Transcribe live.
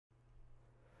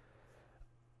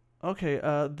Okay,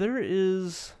 there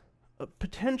is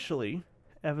potentially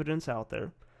evidence out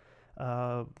there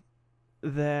uh,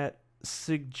 that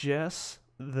suggests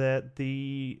that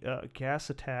the gas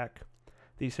attack,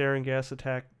 the sarin gas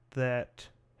attack that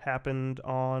happened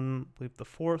on, I believe, the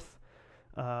 4th,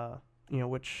 uh,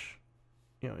 which,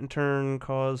 in turn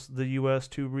caused the U.S.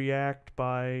 to react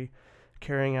by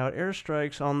carrying out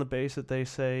airstrikes on the base that they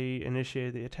say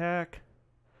initiated the attack.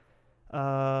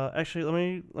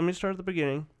 Actually, let me start at the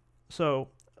beginning. So,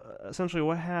 essentially,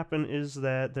 what happened is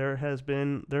that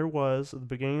there was at the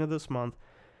beginning of this month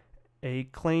a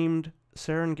claimed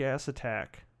sarin gas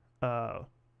attack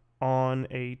on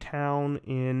a town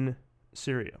in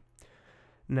Syria.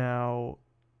 Now,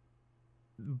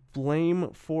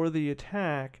 blame for the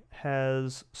attack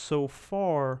has so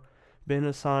far been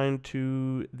assigned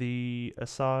to the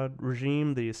Assad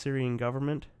regime, the Syrian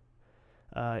government,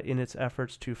 in its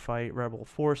efforts to fight rebel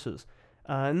forces.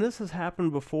 And this has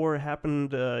happened before. It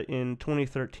happened in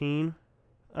 2013.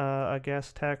 A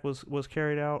gas attack was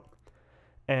carried out.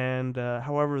 And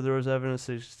however, there was evidence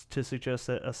to suggest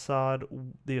that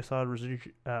the Assad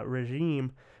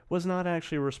regime was not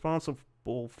actually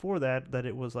responsible for that. That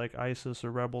it was like ISIS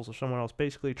or rebels or someone else,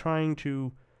 basically trying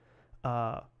to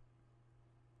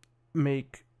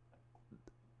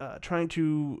trying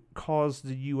to cause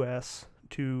the U.S.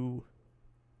 to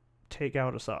take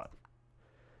out Assad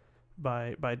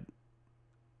by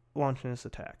launching this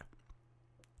attack.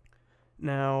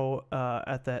 Now,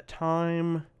 at that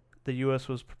time, the U.S.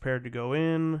 was prepared to go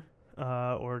in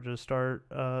or to start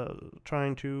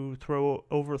trying to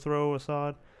overthrow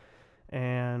Assad,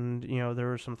 and there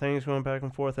were some things going back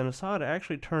and forth. And Assad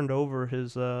actually turned over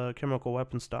his chemical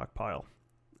weapons stockpile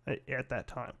at that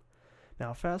time.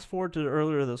 Now, fast forward to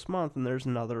earlier this month, and there's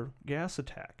another gas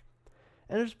attack,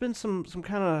 and there's been some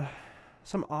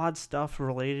odd stuff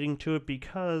relating to it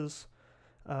because,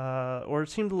 or it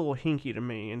seemed a little hinky to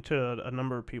me and to a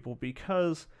number of people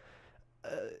because.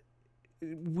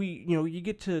 You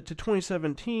get to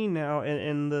 2017 now,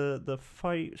 and the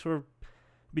fight sort of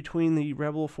between the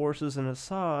rebel forces and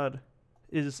Assad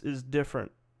is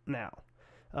different now.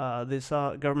 The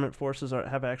Assad government forces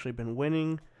have actually been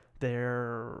winning.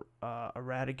 They're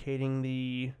eradicating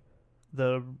the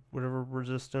whatever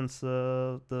resistance,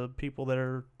 the people that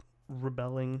are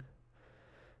rebelling,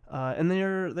 and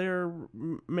they're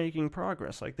making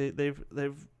progress. Like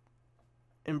they've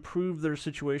improved their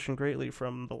situation greatly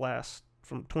from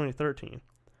 2013.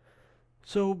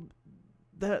 So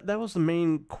that was the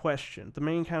main question. The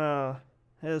main kind of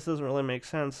this doesn't really make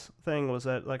sense thing was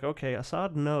that, like, okay,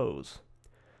 Assad knows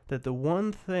that the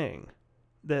one thing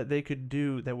that they could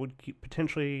do that would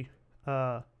potentially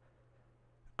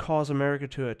cause America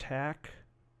to attack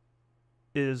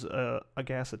is a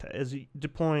gas attack, is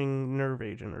deploying nerve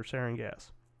agent or sarin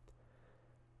gas.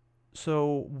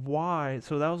 So why?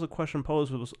 So that was the question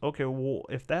posed, was, okay, well,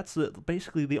 if that's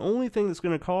basically the only thing that's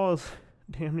going to cause,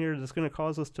 damn near, that's going to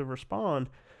cause us to respond,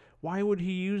 why would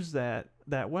he use that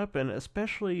weapon,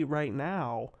 especially right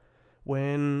now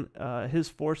when his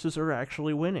forces are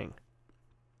actually winning?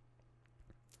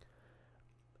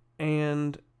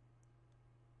 And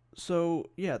so,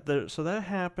 yeah, so that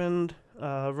happened.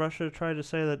 Russia tried to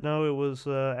say that no, it was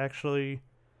actually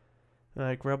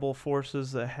like rebel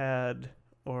forces that had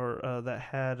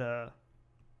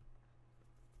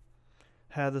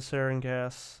had the sarin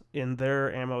gas in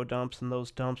their ammo dumps, and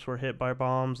those dumps were hit by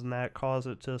bombs, and that caused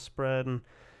it to spread, and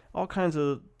all kinds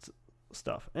of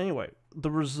stuff. Anyway,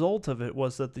 the result of it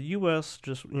was that the U.S.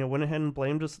 just went ahead and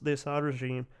blamed the Assad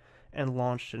regime and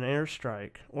launched an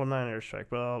airstrike, well, not an airstrike,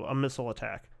 but a missile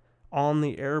attack on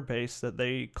the air base that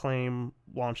they claim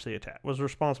launched the attack, was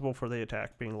responsible for the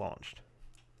attack being launched.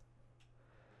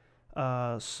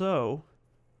 Because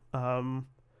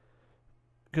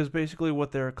basically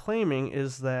what they're claiming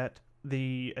is that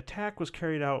the attack was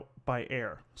carried out by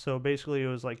air. So basically it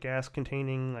was like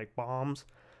gas-containing like bombs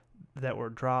that were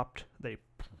dropped. They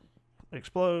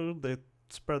explode, they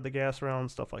spread the gas around,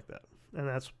 stuff like that. And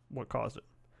that's what caused it.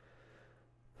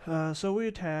 So we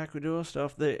attack, we do all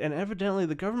stuff, and evidently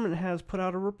the government has put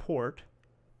out a report.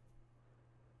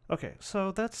 Okay,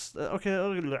 so that's, okay,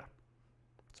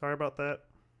 sorry about that.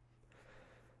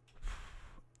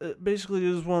 Basically,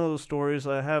 this is one of those stories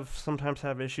I sometimes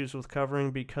have issues with covering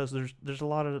because there's a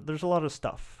lot of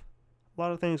stuff, a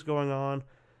lot of things going on.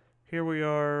 Here we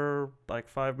are, like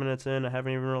 5 minutes in, I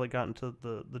haven't even really gotten to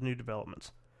the new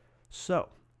developments. So,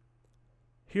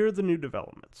 here are the new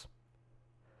developments.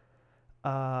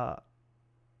 That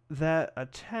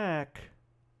attack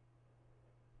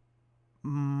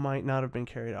might not have been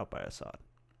carried out by Assad.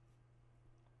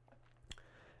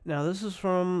 Now, this is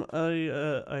from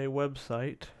a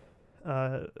website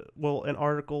an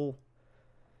article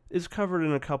is covered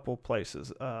in a couple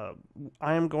places. I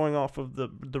am going off of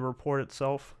the report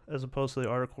itself as opposed to the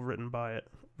article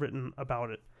written about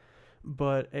it.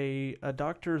 But a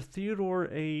Dr. Theodore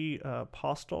A.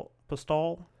 Postol,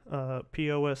 Postol,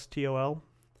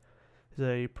 is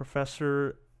a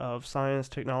professor of science,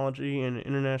 technology, and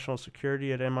international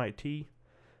security at MIT.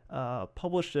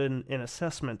 Published an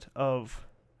assessment of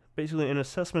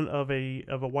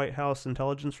a White House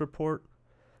intelligence report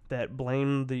that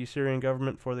blamed the Syrian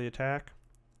government for the attack.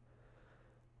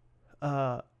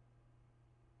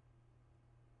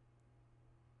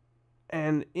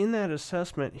 And in that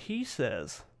assessment, he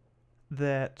says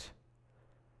that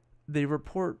the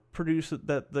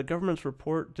government's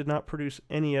report did not produce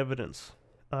any evidence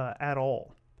at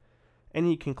all,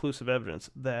 any conclusive evidence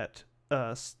that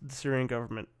the Syrian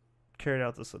government carried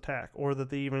out this attack, or that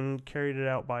they even carried it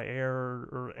out by air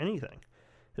or anything.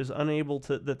 They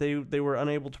were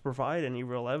unable to provide any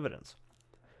real evidence.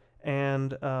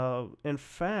 And in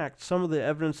fact, some of the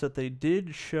evidence that they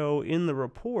did show in the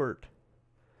report,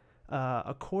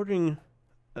 according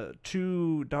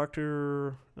to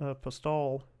Dr.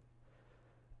 Postol,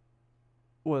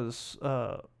 was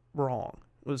wrong,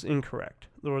 was incorrect,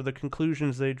 or the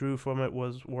conclusions they drew from it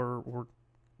were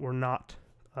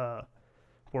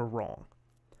wrong.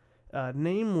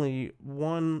 Namely,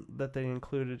 one that they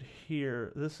included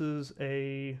here. This is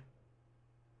a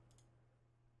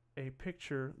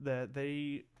picture that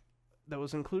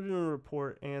was included in a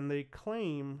report, and they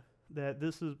claim that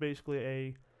this is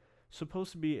basically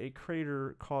supposed to be a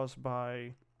crater caused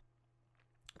by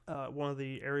one of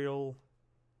the aerial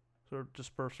sort of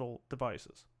dispersal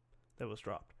devices that was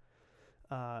dropped,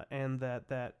 and that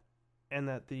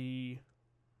the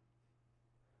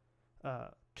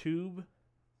tube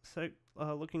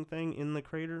looking thing in the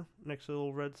crater next to the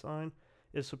little red sign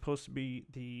is supposed to be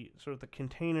the sort of the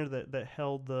container that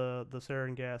held the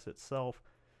sarin gas itself,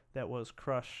 that was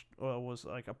crushed, was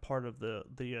like a part of the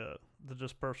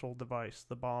dispersal device,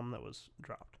 the bomb that was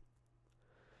dropped.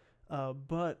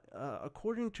 But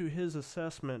according to his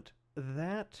assessment,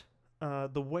 that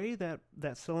the way that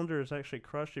cylinder is actually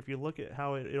crushed, if you look at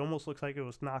how it almost looks like it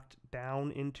was knocked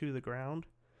down into the ground,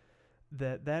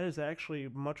 that is actually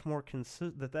much more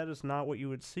consistent. That is not what you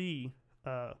would see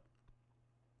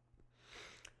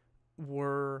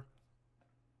were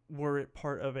it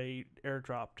part of a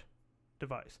airdropped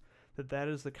device. That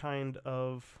is the kind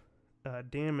of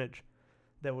damage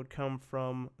that would come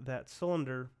from that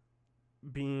cylinder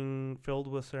being filled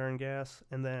with sarin gas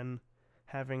and then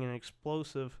having an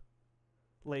explosive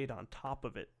laid on top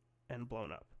of it and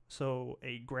blown up. So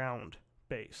a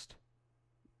ground-based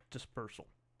dispersal.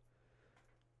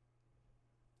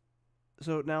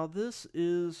 So now this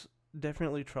is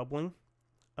definitely troubling,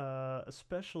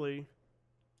 especially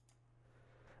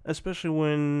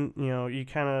when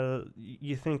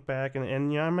you think back and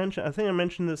I think I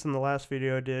mentioned this in the last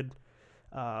video I did,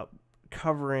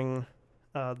 covering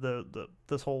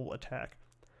this whole attack,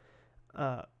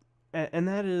 and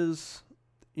that is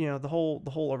the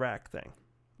whole Iraq thing,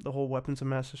 the whole weapons of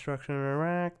mass destruction in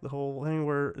Iraq, the whole thing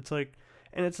where it's like,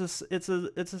 and it's a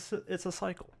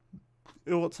cycle.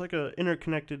 It's like a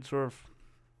interconnected sort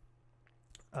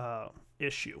of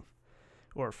issue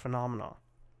or phenomena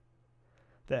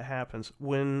that happens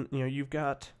when you've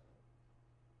got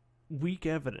weak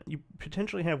evidence. You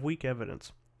potentially have weak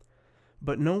evidence,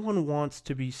 but no one in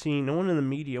the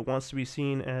media wants to be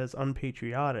seen as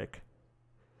unpatriotic.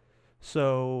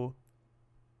 So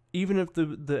even if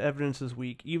the evidence is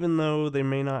weak, even though they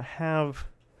may not have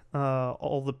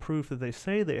all the proof that they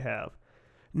say they have,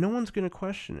 no one's going to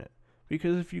question it.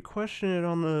 Because if you question it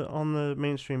on the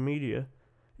mainstream media,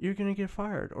 you're going to get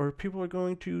fired, or people are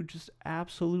going to just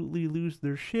absolutely lose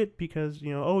their shit because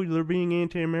they're being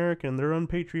anti-American, they're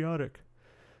unpatriotic,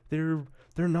 they're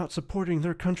not supporting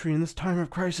their country in this time of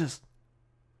crisis.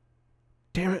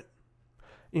 Damn it,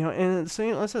 And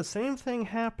same thing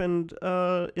happened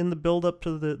in the build-up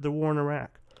to the war in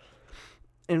Iraq.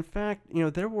 In fact,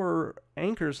 there were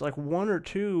anchors, like one or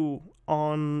two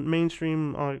on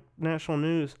mainstream national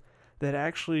news, that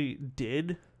actually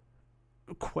did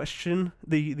question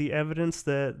the evidence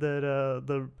the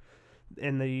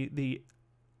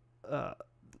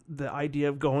idea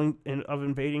of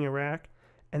invading Iraq,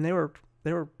 and they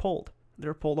were pulled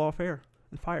off air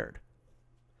and fired.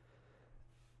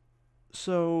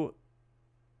 So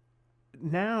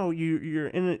now you're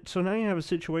in it. So now you have a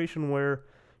situation where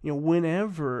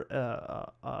whenever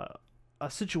a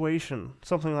situation,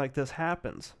 something like this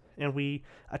happens, and we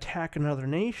attack another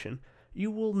nation, you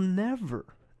will never,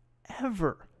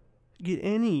 ever get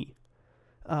any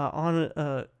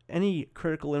on any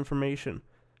critical information,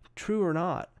 true or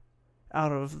not,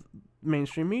 out of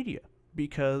mainstream media,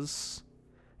 because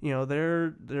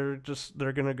they're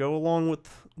gonna go along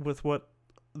with what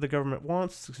the government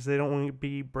wants, because they don't want to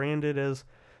be branded as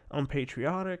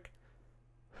unpatriotic,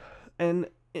 and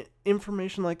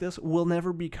information like this will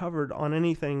never be covered on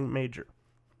anything major.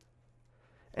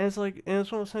 And it's one of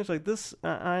those things like this.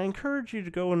 I encourage you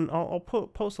to go, and I'll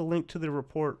post a link to the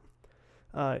report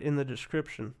in the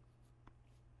description,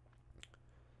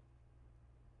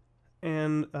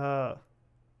 and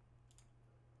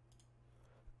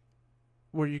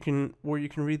where you can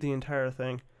read the entire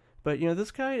thing. But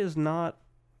this guy is not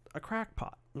a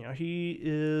crackpot. He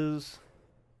is.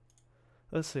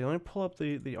 Let's see. Let me pull up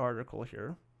the article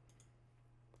here.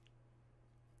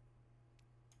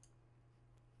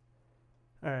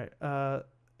 All right.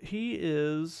 He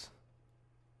is.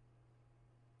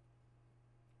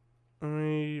 Let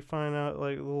me find out a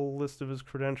little list of his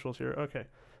credentials here. Okay.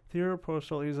 Theodore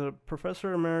Postol. He's a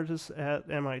professor emeritus at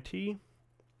MIT.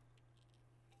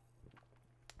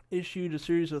 Issued a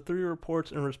series of 3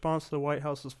 reports in response to the White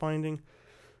House's finding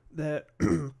that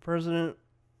President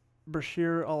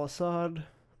Bashar al-Assad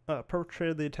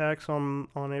perpetrated the attacks on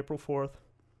April 4th.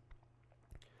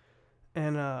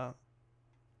 And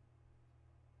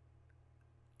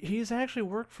he's actually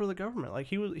worked for the government. I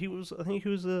think he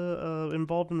was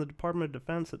involved in the Department of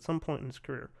Defense at some point in his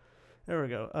career. There we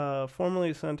go. He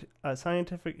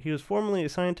was formerly a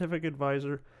scientific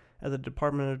advisor at the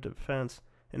Department of Defense,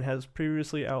 and has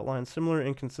previously outlined similar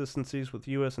inconsistencies with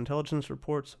U.S. intelligence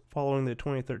reports following the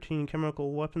 2013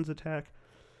 chemical weapons attack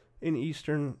in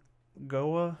eastern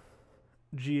Ghouta,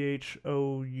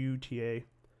 Ghouta.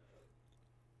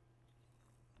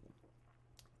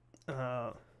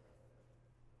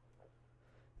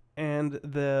 And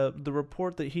the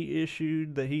report that he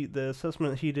issued, the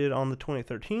assessment he did on the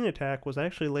 2013 attack, was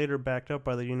actually later backed up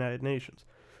by the United Nations.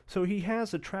 So he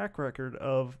has a track record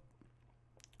of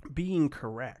being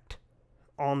correct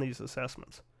on these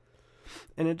assessments,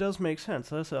 and it does make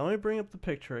sense. Let me bring up the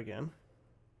picture again.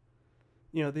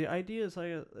 The idea is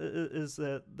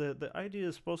that the idea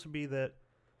is supposed to be that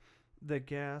the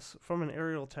gas from an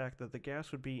aerial attack, that the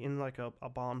gas would be in a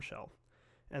bombshell,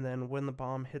 and then when the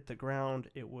bomb hit the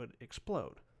ground, it would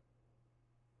explode.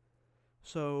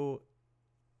 So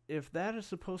if that is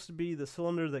supposed to be the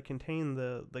cylinder that contained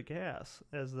the gas,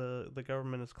 as the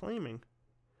government is claiming,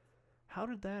 how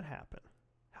did that happen?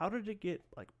 How did it get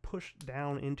pushed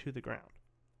down into the ground?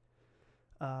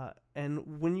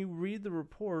 And when you read the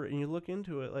report and you look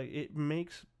into it,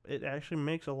 it actually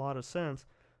makes a lot of sense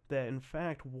that, in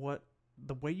fact,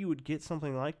 the way you would get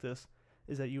something like this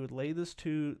is that you would lay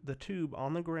the tube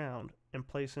on the ground and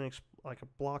place a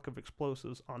block of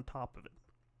explosives on top of it,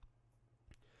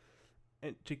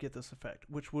 and to get this effect,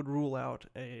 which would rule out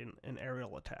an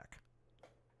aerial attack.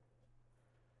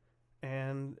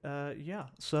 And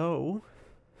so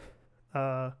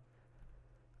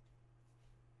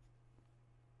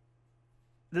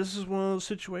this is one of those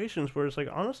situations where it's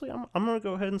honestly, I'm gonna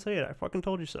go ahead and say it. I fucking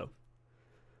told you so.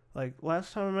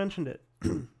 Last time I mentioned it,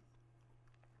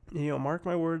 mark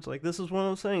my words. This is one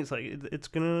of those things. It's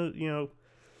gonna,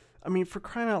 I mean, for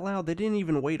crying out loud, they didn't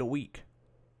even wait a week.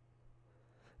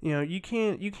 You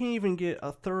can't even get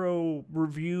a thorough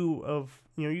review of,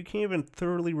 you can't even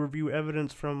thoroughly review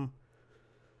evidence from,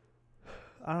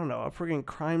 I don't know, a friggin'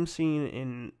 crime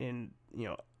scene in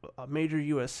a major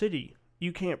U.S. city.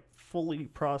 You can't fully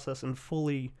process and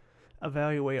fully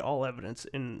evaluate all evidence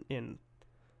in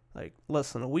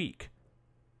less than a week.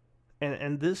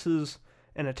 And this is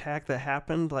an attack that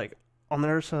happened on the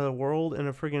other side of the world in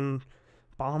a friggin'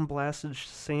 bomb-blasted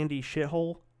sandy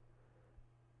shithole.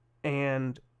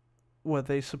 And what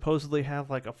they supposedly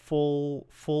have a full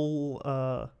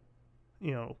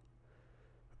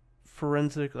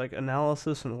forensic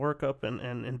analysis and workup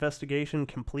and investigation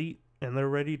complete, and they're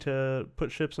ready to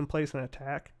put ships in place and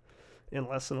attack in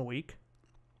less than a week.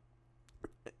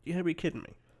 You gotta be kidding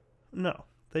me. No.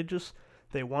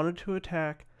 They wanted to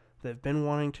attack, they've been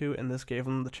wanting to, and this gave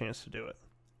them the chance to do it.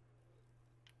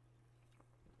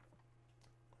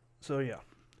 So yeah.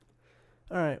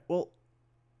 Alright, well,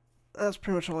 that's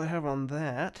pretty much all I have on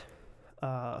that.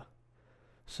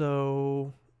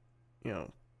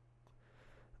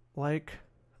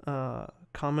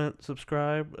 Comment,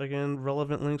 subscribe. Again,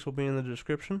 relevant links will be in the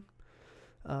description.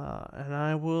 And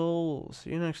I will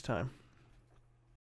see you next time.